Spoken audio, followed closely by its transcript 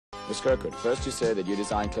Miss Kirkwood, first you said that you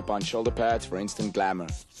designed clip-on shoulder pads for instant glamour.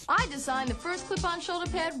 I designed the first clip-on shoulder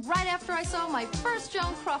pad right after I saw my first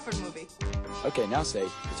Joan Crawford movie. Okay, now say,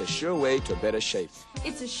 it's a sure way to a better shape.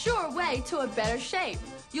 It's a sure way to a better shape.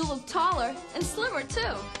 You look taller and slimmer,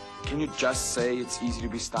 too. Can you just say it's easy to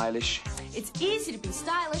be stylish? It's easy to be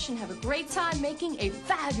stylish and have a great time making a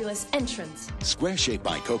fabulous entrance. Square shape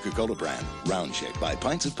by Coca-Cola brand. Round shape by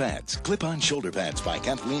Pints of Pads. Clip-on shoulder pads by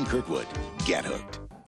Kathleen Kirkwood. Get hooked.